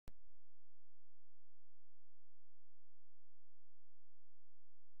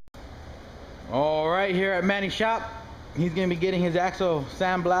right here at Manny's shop. He's gonna be getting his axle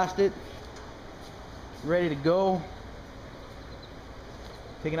sandblasted, ready to go.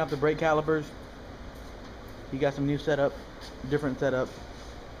 Taking off the brake calipers. He got some new setup, different setup.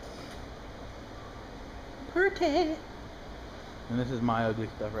 Pretty. And this is my ugly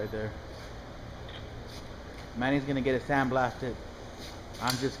stuff right there. Manny's gonna get it sandblasted.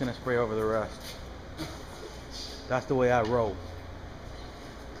 I'm just gonna spray over the rust. That's the way I roll.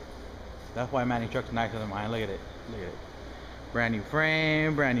 That's why Manny's truck's nicer than mine. Look at it. Look at it. Brand new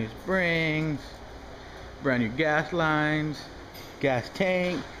frame, brand new springs, brand new gas lines, gas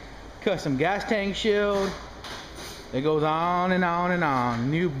tank, custom gas tank shield. It goes on and on and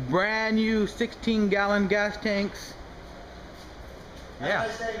on. Brand new 16-gallon gas tanks. Yeah. Have a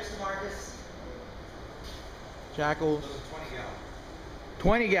nice day, Mr. Marcus. Shackles. 20 gallons.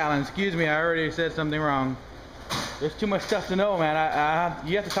 20 gallons. Excuse me, I already said something wrong. There's too much stuff to know, man.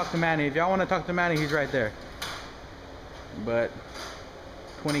 You have to talk to Manny. If y'all want to talk to Manny, he's right there. But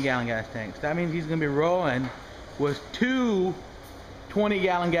 20-gallon gas tanks. That means he's gonna be rolling with two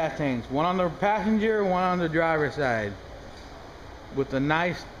 20-gallon gas tanks. One on the passenger, one on the driver's side. With a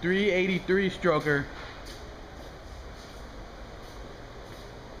nice 383 stroker.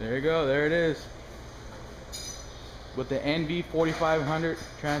 There you go. There it is. With the NV 4500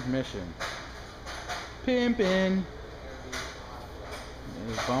 transmission. Pimpin'.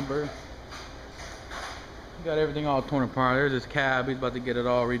 There's his bumper. Got everything all torn apart. There's his cab. He's about to get it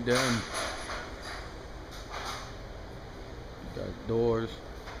all redone. Got his doors.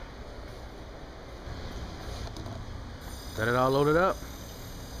 Got it all loaded up.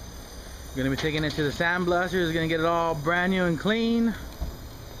 Gonna be taking it to the sandblaster. He's gonna get it all brand new and clean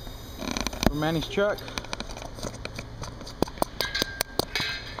for Manny's truck.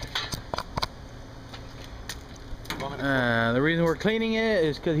 The reason we're cleaning it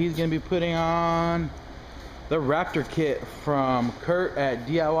is because he's going to be putting on the Raptor kit from Kurt at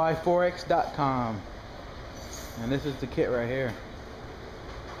DIY4X.com. And this is the kit right here.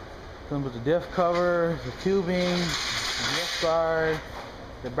 Comes with the diff cover, the tubing, the lift guard,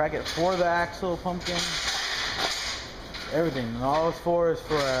 the bracket for the axle pumpkin, everything. And all it's for is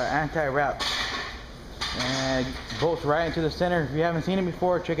for anti-wrap. And it bolts right into the center. If you haven't seen it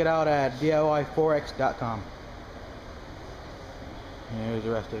before, check it out at DIY4X.com. Here's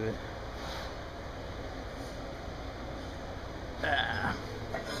the rest of it.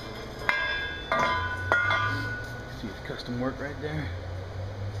 See his custom work right there.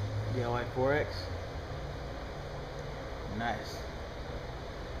 DIY 4X. Nice.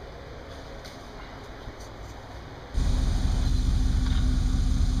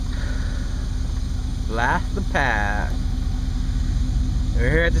 Blast the past. We're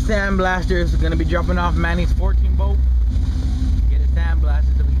here at the sandblaster. It's gonna be dropping off Manny's 14 bolt.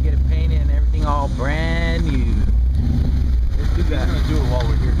 Sandblasted so we can get it painted and everything all brand new. Let's do that. He's gonna do it while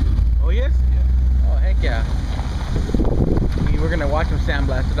we're here. Oh yes? Yeah. Oh heck yeah. We're gonna watch him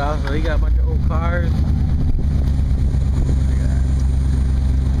sandblast it off. So he got a bunch of old cars. Look at that.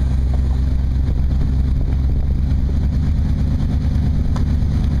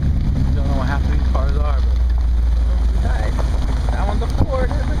 Don't know what half of these cars are, but nice. That one's a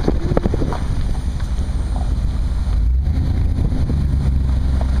Ford.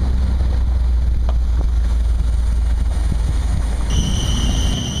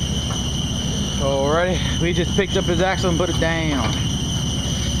 Alrighty, we just picked up his axle and put it down.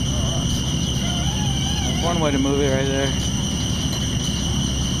 That's one way to move it right there.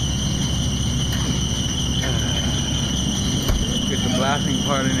 Get the blasting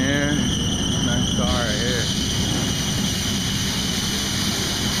part in here. Nice car right here.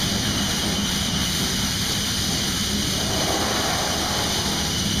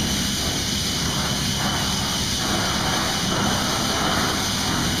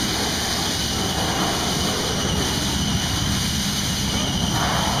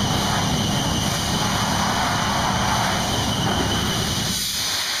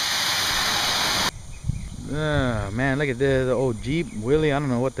 Oh man, look at this, the old Jeep Willie. I don't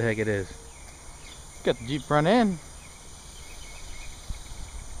know what the heck it is. Got the Jeep front end.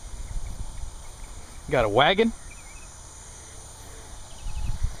 Got a wagon.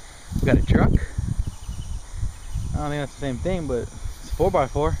 Got a truck. I don't think that's the same thing, but it's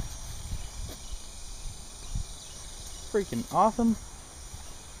 4x4. Freaking awesome.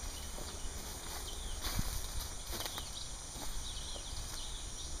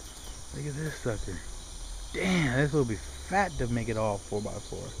 Look at this sucker. Damn, this will be fat to make it all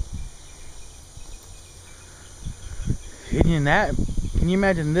 4x4. Can you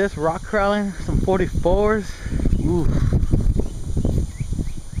imagine this rock crawling? Some 44s? Ooh.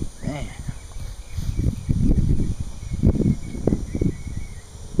 Man.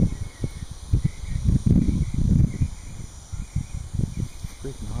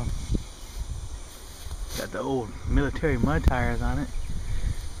 Freaking awesome. Got the old military mud tires on it.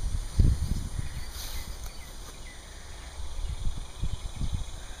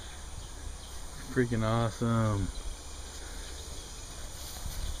 Freaking awesome.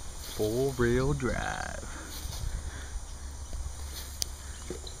 4-wheel drive.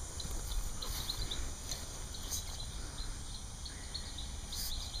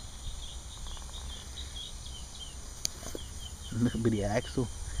 Little bitty axle.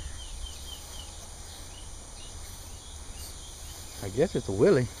 I guess it's a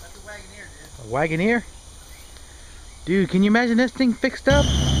Willie. That's a Wagoneer, dude. A Wagoneer? Dude, can you imagine this thing fixed up?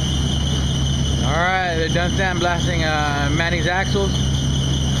 Alright, they're done sandblasting Manny's axles.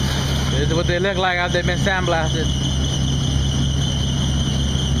 This is what they look like after they've been sandblasted.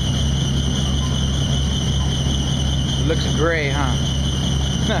 It looks gray, huh?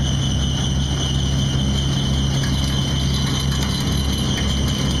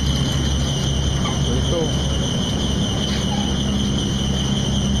 Pretty cool.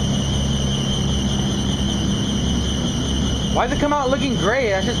 Why does it come out looking gray?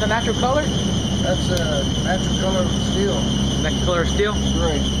 That's just the natural color? That's a natural color of steel. Natural color of steel?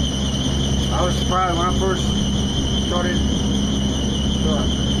 Gray. I was surprised when I first started.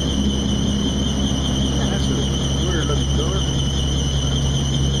 Man, that's a weird looking color.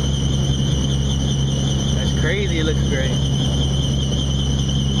 That's crazy, it looks gray.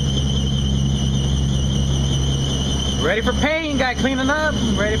 Ready for paint, guy cleaning up,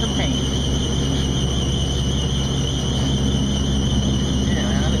 ready for paint. Yeah,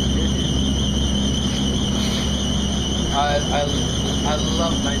 man, that looks good, dude. I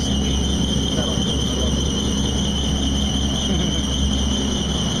love nice clean metal.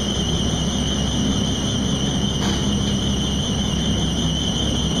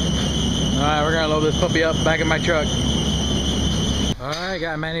 Alright, we're gonna load this puppy up back in my truck. Alright,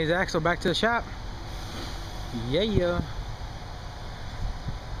 got Manny's axle back to the shop. Yeah.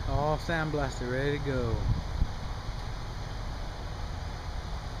 All sandblasted, ready to go.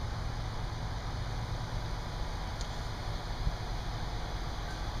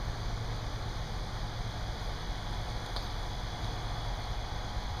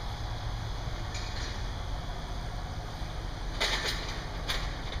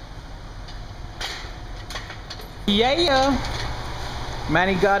 Yeah.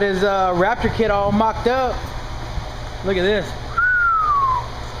 Manny got his Raptor kit all mocked up. Look at this.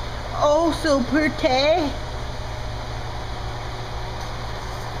 Oh, so pretty.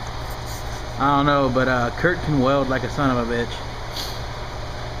 I don't know, but Kurt can weld like a son of a bitch.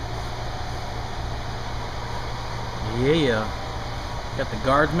 Yeah. Got the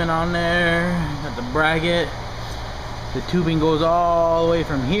guardsman on there. Got the bracket. The tubing goes all the way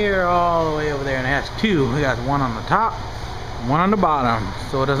from here all the way over there, and it has two. We got one on the top, one on the bottom,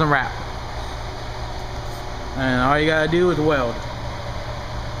 so it doesn't wrap. And all you gotta do is weld.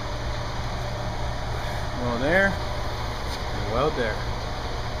 Weld there, and weld there.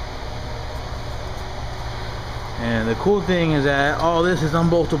 And the cool thing is that all this is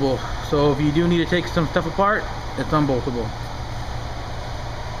unboltable. So if you do need to take some stuff apart, it's unboltable.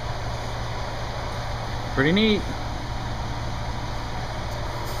 Pretty neat.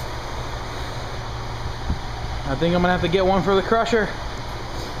 I think I'm gonna have to get one for the crusher.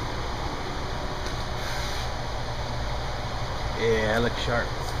 Yeah, it looks sharp.